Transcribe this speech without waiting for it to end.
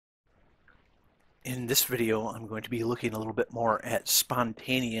In this video, I'm going to be looking a little bit more at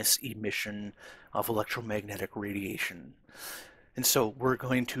spontaneous emission of electromagnetic radiation. And so we're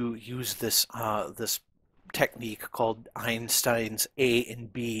going to use this technique called Einstein's A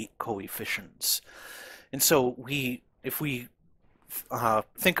and B coefficients. And so if we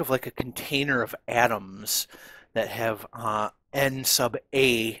think of like a container of atoms that have n sub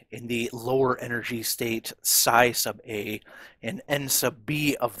a in the lower energy state psi sub a, and n sub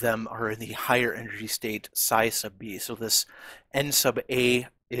b of them are in the higher energy state psi sub b. So this n sub a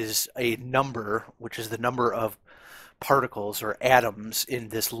is a number, which is the number of particles or atoms in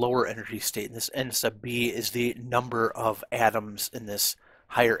this lower energy state, and this n sub b is the number of atoms in this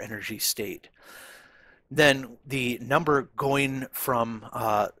higher energy state. Then the number going from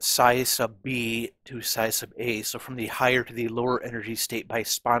psi sub b to psi sub a, so from the higher to the lower energy state by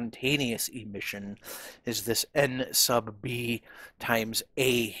spontaneous emission, is this n sub b times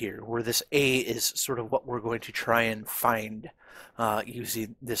a here, where this a is sort of what we're going to try and find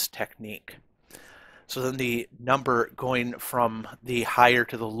using this technique. So then the number going from the higher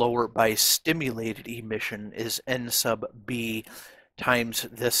to the lower by stimulated emission is n sub b times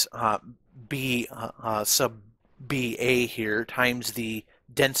this b sub ba here times the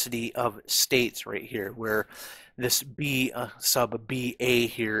density of states right here, where this b sub ba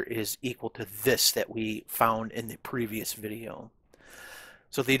here is equal to this that we found in the previous video.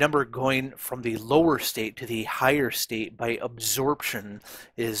 So the number going from the lower state to the higher state by absorption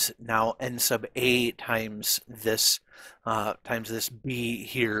is now n sub a times this b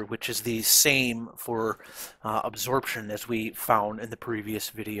here, which is the same for absorption as we found in the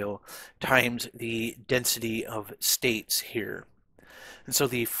previous video, times the density of states here. And so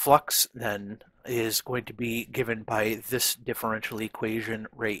the flux then is going to be given by this differential equation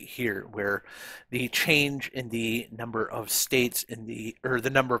right here, where the change in the number of states or the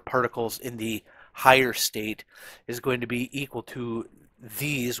number of particles in the higher state is going to be equal to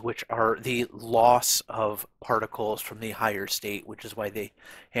these, which are the loss of particles from the higher state, which is why they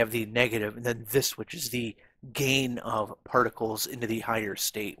have the negative, and then this, which is the gain of particles into the higher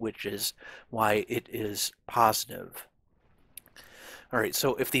state, which is why it is positive. All right,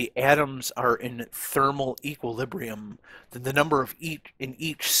 so if the atoms are in thermal equilibrium, then the number of in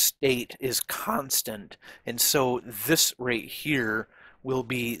each state is constant, and so this right here will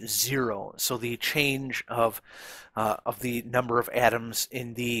be 0. So the change of the number of atoms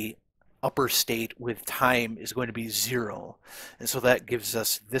in the upper state with time is going to be 0. And so that gives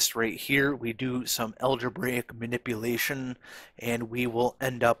us this right here. We do some algebraic manipulation and we will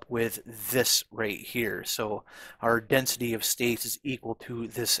end up with this right here. So our density of states is equal to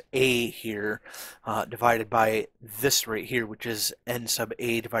this A here divided by this right here, which is n sub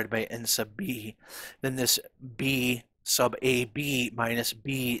A divided by n sub B. Then this B sub AB minus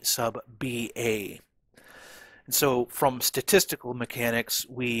B sub BA. And so from statistical mechanics,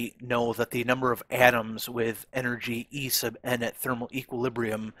 we know that the number of atoms with energy E sub n at thermal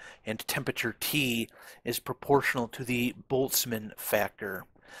equilibrium and temperature T is proportional to the Boltzmann factor.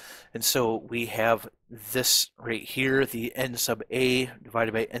 And so we have this right here, the n sub a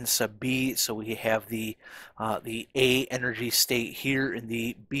divided by n sub b. So we have the A energy state here and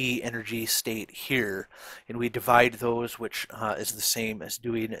the B energy state here. And we divide those, which is the same as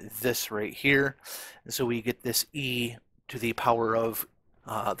doing this right here. And so we get this E to the power of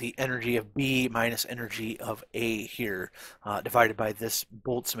the energy of B minus energy of A here, divided by this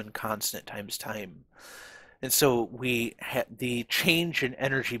Boltzmann constant times time. And so the change in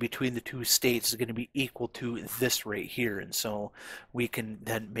energy between the two states is going to be equal to this right here. And so we can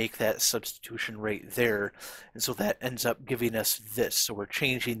then make that substitution right there. And so that ends up giving us this. So we're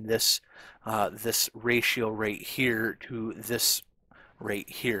changing this ratio right here to this right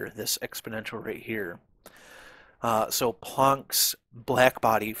here, this exponential right here. So Planck's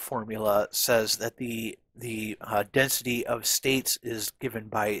blackbody formula says that the density of states is given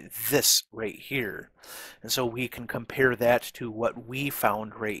by this right here. And so we can compare that to what we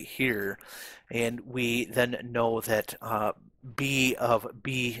found right here. And we then know that B of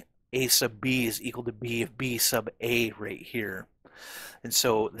B, A sub B is equal to B of B sub A right here. And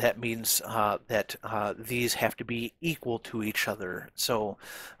so that means that these have to be equal to each other. So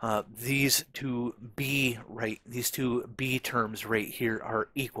these two B terms right here are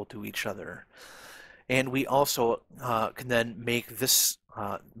equal to each other. And we also can then make this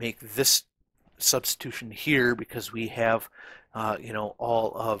substitution here, because we have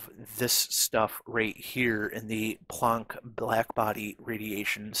all of this stuff right here in the Planck blackbody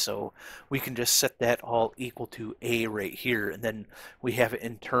radiation. So we can just set that all equal to A right here, and then we have it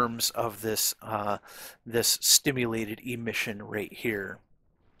in terms of this this stimulated emission right here.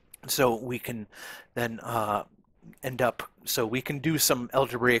 So we can then so we can do some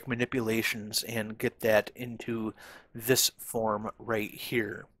algebraic manipulations and get that into this form right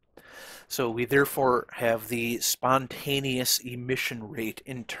here. So we therefore have the spontaneous emission rate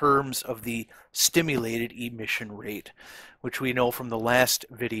in terms of the stimulated emission rate, which we know from the last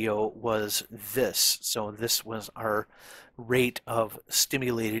video was this. So this was our rate of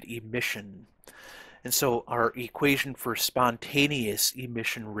stimulated emission. And so our equation for spontaneous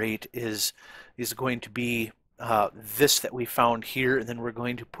emission rate is going to be this that we found here, and then we're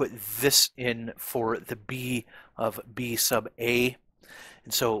going to put this in for the B of B sub A.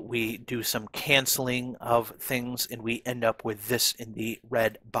 And so we do some canceling of things, and we end up with this in the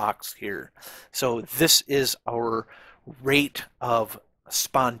red box here. So this is our rate of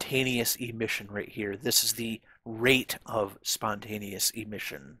spontaneous emission right here. This is the rate of spontaneous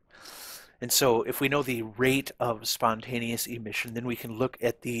emission. And so if we know the rate of spontaneous emission, then we can look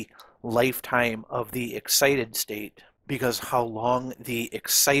at the lifetime of the excited state, because how long the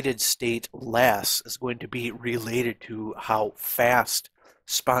excited state lasts is going to be related to how fast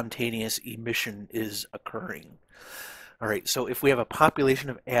spontaneous emission is occurring. All right, so if we have a population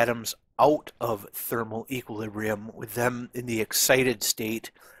of atoms out of thermal equilibrium with them in the excited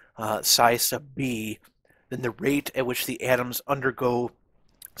state, psi sub b, then the rate at which the atoms undergo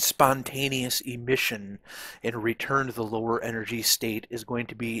spontaneous emission and return to the lower energy state is going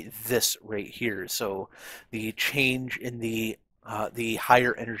to be this right here. So the change in the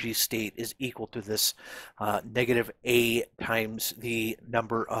higher energy state is equal to this negative A times the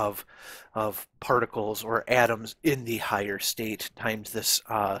number of particles or atoms in the higher state times this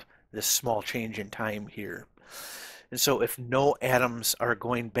this small change in time here. And so if no atoms are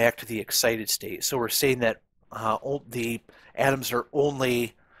going back to the excited state, so we're saying that the atoms are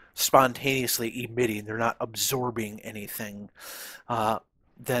only spontaneously emitting, they're not absorbing anything,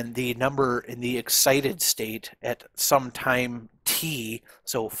 then the number in the excited state at some time t,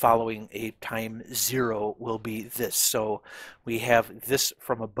 so following a time 0, will be this. So we have this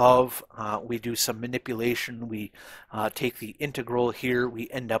from above, we do some manipulation, we take the integral here, we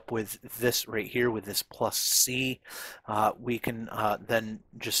end up with this right here with this plus c. We can then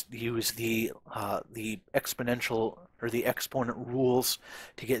just use the exponential or the exponent rules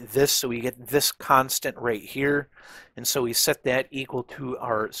to get this, so we get this constant right here, and so we set that equal to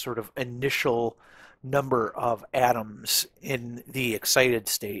our sort of initial number of atoms in the excited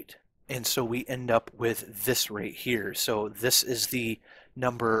state, and so we end up with this right here. So this is the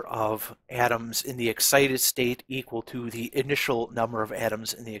number of atoms in the excited state equal to the initial number of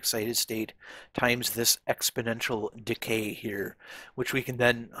atoms in the excited state times this exponential decay here, which we can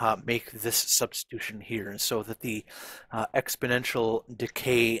then make this substitution here, and so that the exponential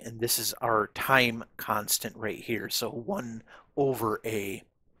decay, and this is our time constant right here, so 1 over A.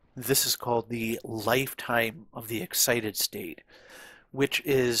 This is called the lifetime of the excited state, which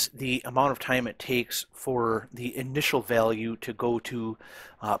is the amount of time it takes for the initial value to go to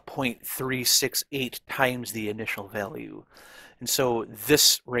 0.368 times the initial value. And so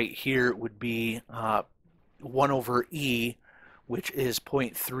this right here would be 1 over E, which is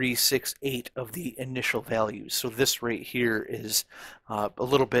 0.368 of the initial value. So this right here is a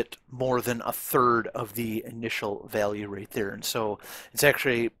little bit more than a third of the initial value right there. And so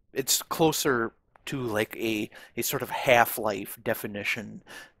it's closer to like a sort of half-life definition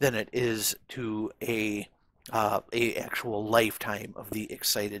than it is to a actual lifetime of the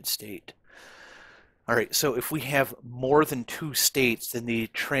excited state. All right, so if we have more than 2 states, then the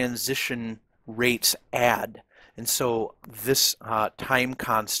transition rates add, and so this time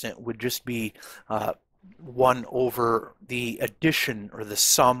constant would just be 1 over the addition or the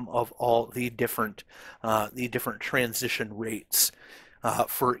sum of all the different transition rates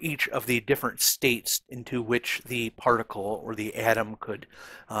for each of the different states into which the particle or the atom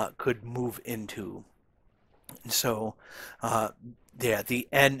could move into. And so, yeah, the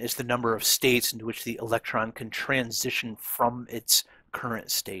n is the number of states into which the electron can transition from its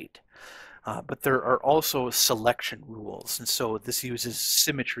current state. But there are also selection rules, and so this uses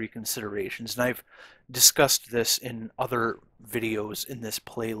symmetry considerations, and I've discussed this in other videos in this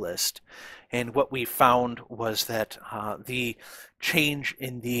playlist. And what we found was that the change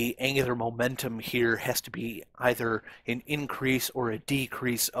in the angular momentum here has to be either an increase or a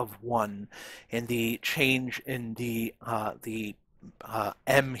decrease of 1, and the change in the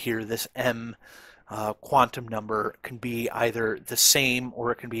m here, this m quantum number, can be either the same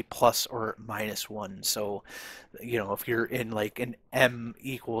or it can be plus or minus 1. So, you know, if you're in like an m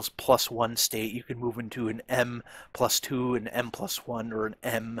equals plus 1 state, you can move into an m plus 2, an m plus 1, or an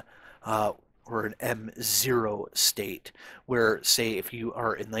m or an M0 state, where say if you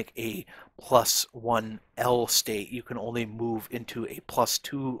are in like a +1 L state, you can only move into a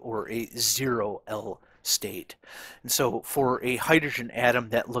 +2 or a 0 L state. And so for a hydrogen atom,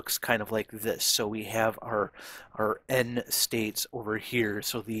 that looks kind of like this. So we have our N states over here,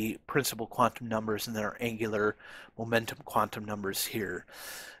 so the principal quantum numbers, and then our angular momentum quantum numbers here.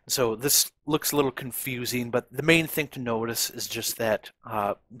 So this looks a little confusing, but the main thing to notice is just that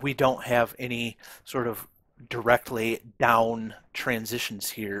we don't have any sort of directly down transitions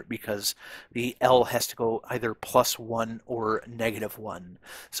here, because the L has to go either +1 or -1.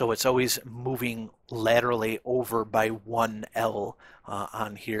 So it's always moving laterally over by 1 L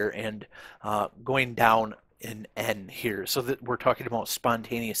on here, and going down in N here. So that we're talking about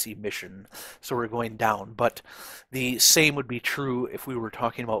spontaneous emission. So we're going down. But the same would be true if we were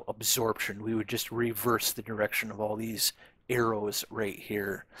talking about absorption. We would just reverse the direction of all these arrows right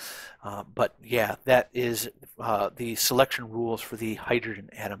here. But yeah, that is the selection rules for the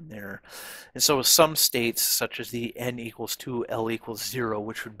hydrogen atom there. And so some states, such as the N equals 2, L equals 0,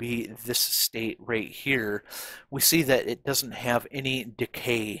 which would be this state right here, we see that it doesn't have any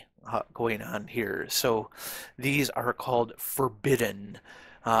decay going on here. So these are called forbidden.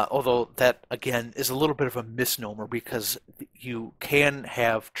 Although that, again, is a little bit of a misnomer, because you can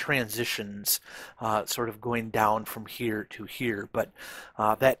have transitions sort of going down from here to here, but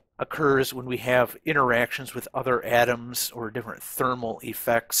that occurs when we have interactions with other atoms or different thermal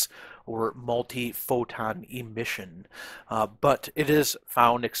effects or multi-photon emission. But it is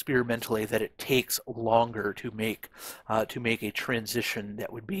found experimentally that it takes longer to make a transition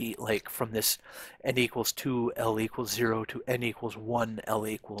that would be like from this N equals 2, L equals 0 to N equals 1, L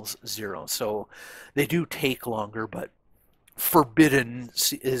equals 0. So they do take longer, but forbidden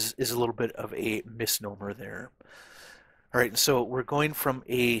is a little bit of a misnomer there. All right, so we're going from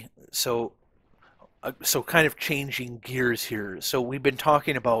so kind of changing gears here. So we've been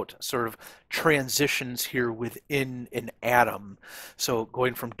talking about sort of transitions here within an atom. So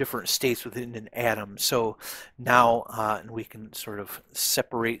going from different states within an atom. So now, and we can sort of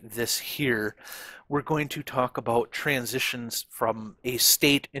separate this here, we're going to talk about transitions from a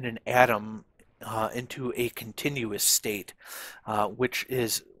state in an atom into a continuous state, which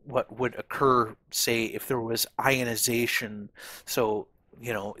is what would occur, say, if there was ionization. So,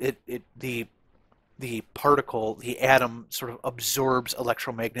 you know, the particle, the atom, sort of absorbs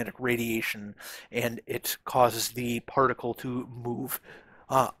electromagnetic radiation, and it causes the particle to move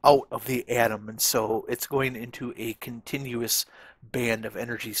out of the atom, and so it's going into a continuous band of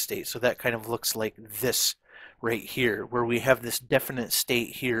energy state. So that kind of looks like this right here, where we have this definite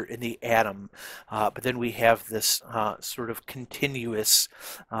state here in the atom, but then we have this sort of continuous,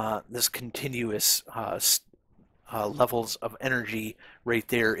 levels of energy right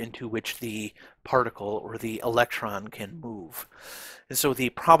there into which the particle or the electron can move. And so the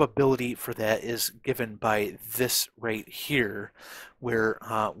probability for that is given by this right here, where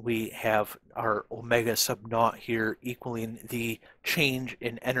we have our omega sub naught here equaling the change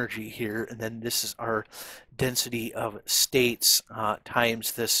in energy here, and then this is our density of states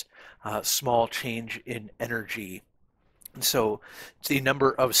times this small change in energy. And so it's the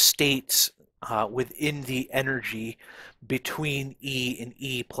number of states within the energy between E and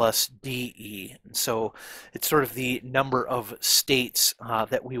E plus DE. And so it's sort of the number of states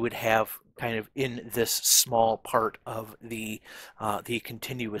that we would have kind of in this small part of the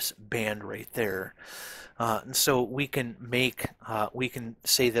continuous band right there. And so we can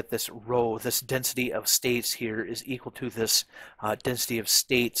say that this rho, this density of states here, is equal to this density of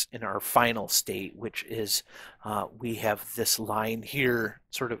states in our final state, which is we have this line here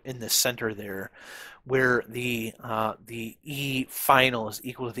sort of in the center there, where the E final is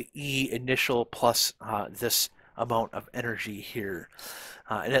equal to the E initial plus this amount of energy here.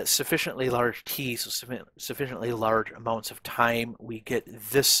 And at sufficiently large t, so sufficiently large amounts of time, we get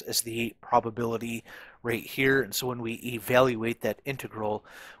this as the probability right here. And so when we evaluate that integral,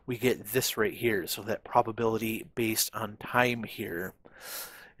 we get this right here, so that probability based on time here.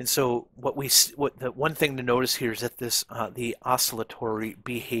 And so the one thing to notice here is that this the oscillatory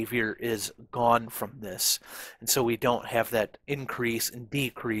behavior is gone from this, and so we don't have that increase and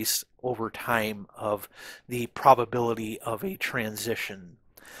decrease over time of the probability of a transition.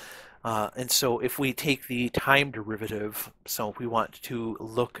 And so if we take the time derivative, so if we want to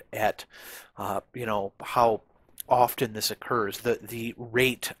look at you know, how often this occurs, the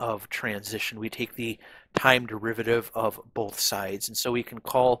rate of transition, we take the time derivative of both sides. And so we can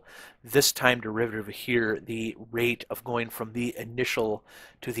call this time derivative here the rate of going from the initial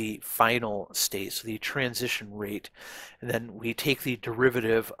to the final state, so the transition rate. And then we take the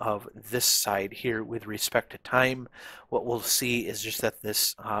derivative of this side here with respect to time. What we'll see is just that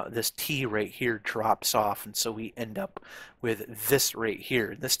this t right here drops off, and so we end up with this right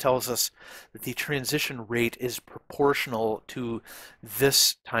here. And this tells us that the transition rate is proportional to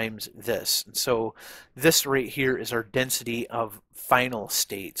this times this. And so this right here is our density of final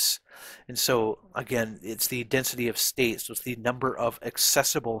states. And so again, it's the density of states, so it's the number of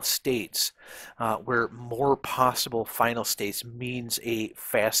accessible states, where more possible final states means a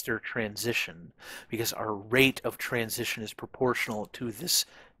faster transition, because our rate of transition is proportional to this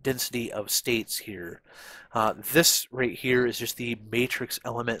density of states here. This right here is just the matrix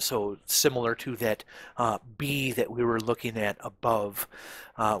element, so similar to that B that we were looking at above,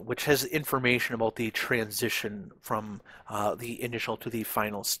 which has information about the transition from the initial to the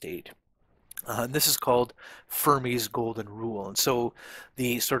final state. And this is called Fermi's golden rule. And so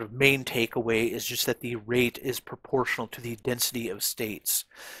the sort of main takeaway is just that the rate is proportional to the density of states.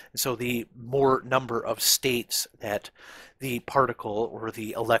 And so the more number of states that the particle or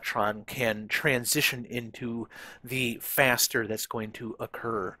the electron can transition into, the faster that's going to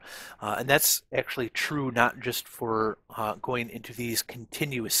occur. And that's actually true not just for going into these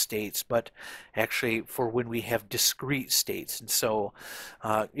continuous states, but actually for when we have discrete states. And so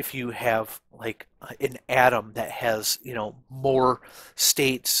if you have like an atom that has, more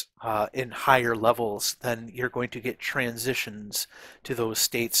states in higher levels, then you're going to get transitions to those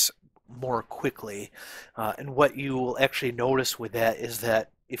states more quickly. And what you will actually notice with that is that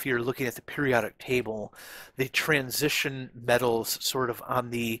if you're looking at the periodic table, the transition metals sort of on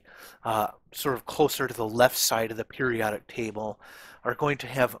the sort of closer to the left side of the periodic table are going to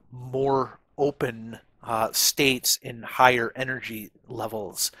have more open states in higher energy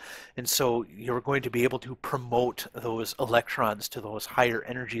levels. And so you're going to be able to promote those electrons to those higher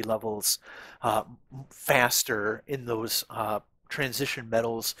energy levels faster in those transition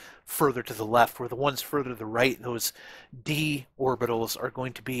metals further to the left, where the ones further to the right, those d orbitals, are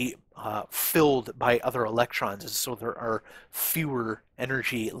going to be filled by other electrons, and so there are fewer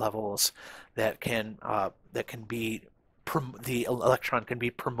energy levels that can be the electron can be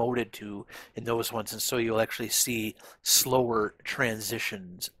promoted to in those ones, and so you'll actually see slower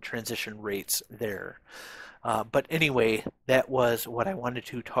transition rates there. But anyway, that was what I wanted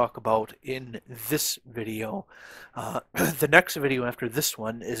to talk about in this video. The next video after this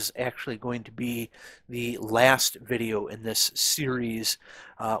one is actually going to be the last video in this series,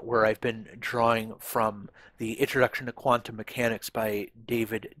 where I've been drawing from the Introduction to Quantum Mechanics by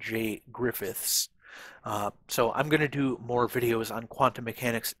David J. Griffiths. So I'm going to do more videos on quantum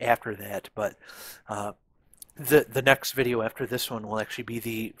mechanics after that, but the next video after this one will actually be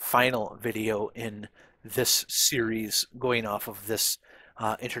the final video in this series, going off of this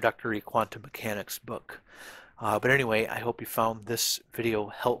introductory quantum mechanics book. But anyway, I hope you found this video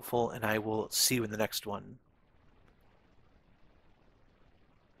helpful, and I will see you in the next one.